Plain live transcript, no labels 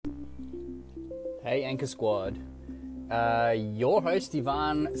Hey Anchor Squad, your host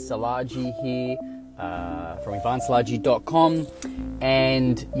Ivan Salaji here from ivansalaji.com,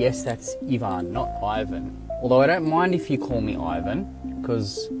 and yes, that's Ivan, not Ivan, although I don't mind if you call me Ivan,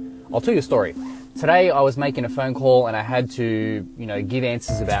 because I'll tell you a story. Today I was making a phone call and I had to, give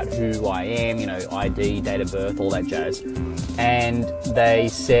answers about who I am, ID, date of birth, all that jazz, and they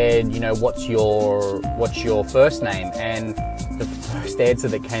said, what's your first name? And the first answer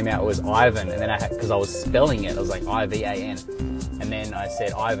that came out was Ivan, and then because I was spelling it, I was like I-V-A-N, and then I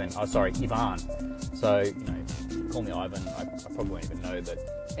said Ivan, Ivan. So, call me Ivan, I probably won't even know, but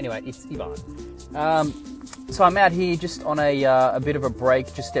anyway, it's Ivan. So I'm out here just on a bit of a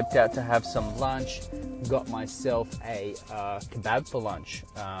break, just stepped out to have some lunch, got myself a kebab for lunch,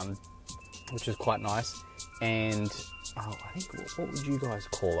 which is quite nice, and I think, what would you guys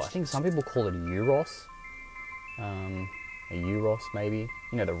call it? I think some people call it a gyros. A gyros maybe,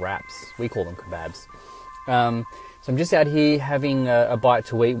 the wraps, we call them kebabs. So I'm just out here having a bite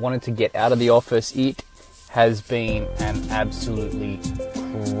to eat, wanted to get out of the office. It has been an absolutely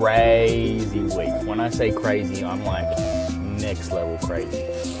crazy week. When I say crazy, I'm like next level crazy.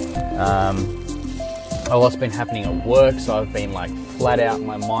 A lot's been happening at work, so I've been like flat out.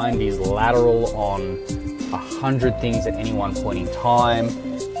 My mind is lateral on 100 things at any one point in time.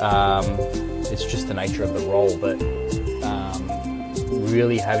 It's just the nature of the role, but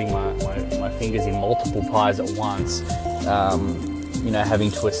really having my fingers in multiple pies at once,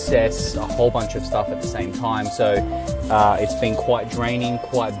 having to assess a whole bunch of stuff at the same time. So it's been quite draining,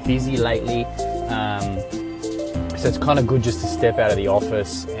 quite busy lately. So it's kind of good just to step out of the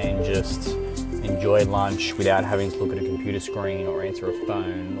office and just enjoy lunch without having to look at a computer screen or answer a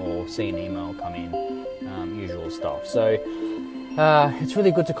phone or see an email come in, usual stuff. So it's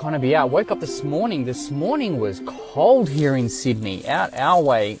really good to kind of be out. Woke up this morning. This morning was cold here in Sydney, out our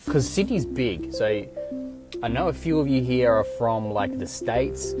way, because Sydney's big. So I know a few of you here are from like the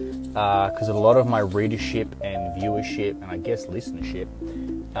States, because a lot of my readership and viewership and I guess listenership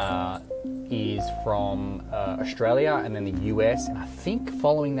is from Australia and then the US, and I think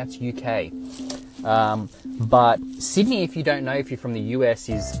following that's UK. But Sydney, if you don't know, if you're from the US,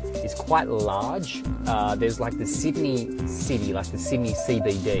 is quite large. There's like the Sydney city, like the Sydney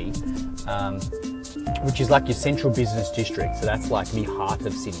CBD, which is like your central business district. So that's like the heart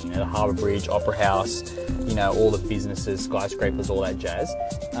of Sydney, the Harbour Bridge, Opera House, all the businesses, skyscrapers, all that jazz.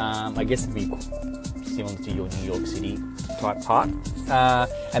 I guess it'd be similar to your New York City type part.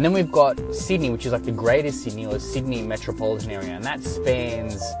 And then we've got Sydney, which is like the greater Sydney or Sydney metropolitan area, and that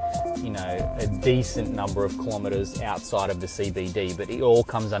spans a decent number of kilometres outside of the CBD, but it all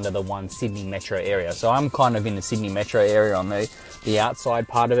comes under the one Sydney metro area. So I'm kind of in the Sydney metro area on the outside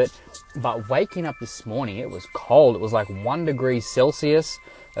part of it. But waking up this morning, it was cold. It was like 1 degree Celsius.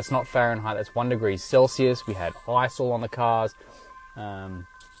 That's not Fahrenheit, that's 1 degree Celsius. We had ice all on the cars.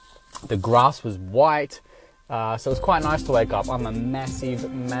 The grass was white. So it was quite nice to wake up. I'm a massive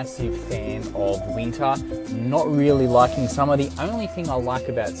fan of winter. Not really liking summer. The only thing I like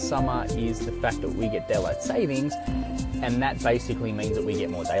about summer is the fact that we get daylight savings, and that basically means that we get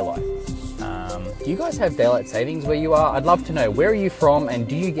more daylight. Do you guys have daylight savings where you are? I'd love to know. Where are you from, and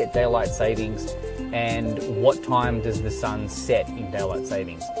do you get daylight savings? And what time does the sun set in daylight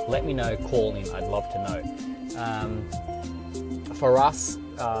savings? Let me know. Call in. I'd love to know. For us,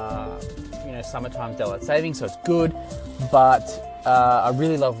 summertime daylight savings, so it's good, but I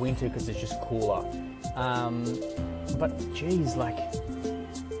really love winter because it's just cooler. But geez, like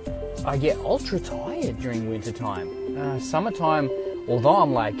I get ultra tired during winter time. Summertime, although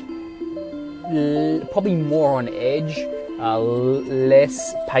I'm like probably more on edge,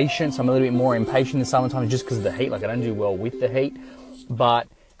 less patient, so I'm a little bit more impatient in summertime just because of the heat. Like I don't do well with the heat, but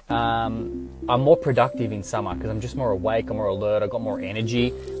I'm more productive in summer because I'm just more awake, I'm more alert, I've got more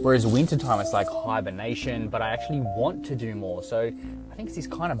energy. Whereas wintertime, it's like hibernation, but I actually want to do more. So I think it's this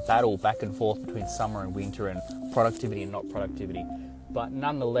kind of battle back and forth between summer and winter and productivity and not productivity. But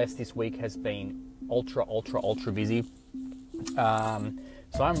nonetheless, this week has been ultra busy.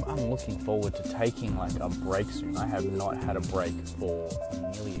 So I'm looking forward to taking like a break soon. I have not had a break for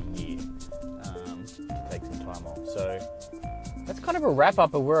nearly a year to take some time off. So that's kind of a wrap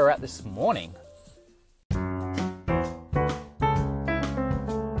up of where we're at this morning.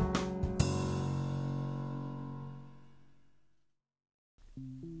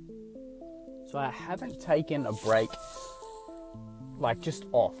 So I haven't taken a break like just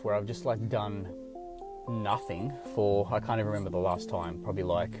off where I've just like done nothing for, I can't even remember the last time, probably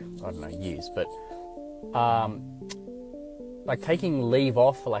like, I don't know, years, but like taking leave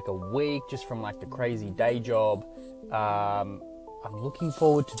off for like a week just from like the crazy day job, I'm looking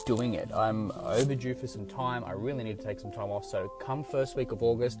forward to doing it. I'm overdue for some time. I really need to take some time off. So come first week of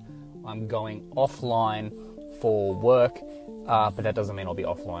August, I'm going offline for work, but that doesn't mean I'll be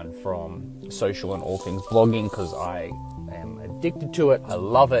offline from social and all things vlogging, because I am addicted to it. I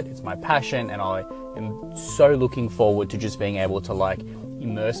love it. It's my passion, and I am so looking forward to just being able to like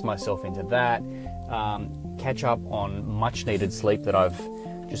immerse myself into that, catch up on much needed sleep that I've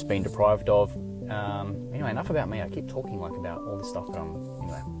just been deprived of. Anyway, enough about me. I keep talking like about all this stuff, but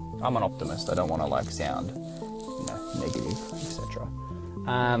I'm an optimist. I don't want to like sound, negative, etc.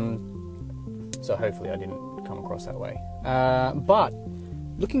 So hopefully I didn't come across that way. But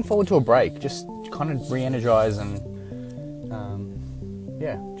looking forward to a break, just kind of re-energize and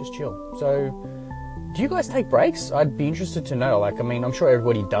just chill. So do you guys take breaks? I'd be interested to know. Like, I mean, I'm sure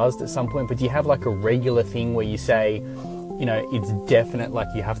everybody does at some point, but do you have like a regular thing where you say, it's definite, like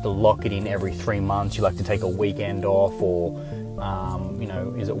you have to lock it in every 3 months, you like to take a weekend off, or,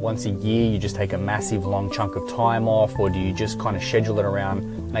 is it once a year you just take a massive long chunk of time off, or do you just kind of schedule it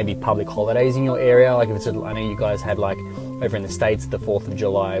around maybe public holidays in your area? Like if it's, I know you guys had like over in the States, the 4th of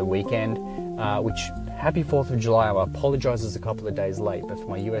July weekend, which happy 4th of July. I apologize, it's a couple of days late, but for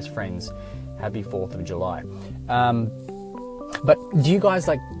my US friends, happy 4th of July. But do you guys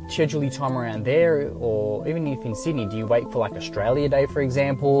like schedule your time around there, or even if in Sydney, do you wait for like Australia Day, for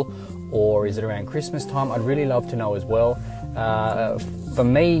example, or is it around Christmas time? I'd really love to know as well. For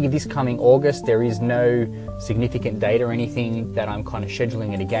me, this coming August, there is no significant date or anything that I'm kind of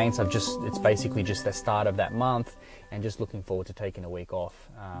scheduling it against. It's basically just the start of that month, and just looking forward to taking a week off.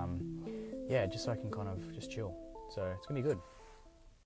 Just so I can kind of just chill. So it's gonna be good.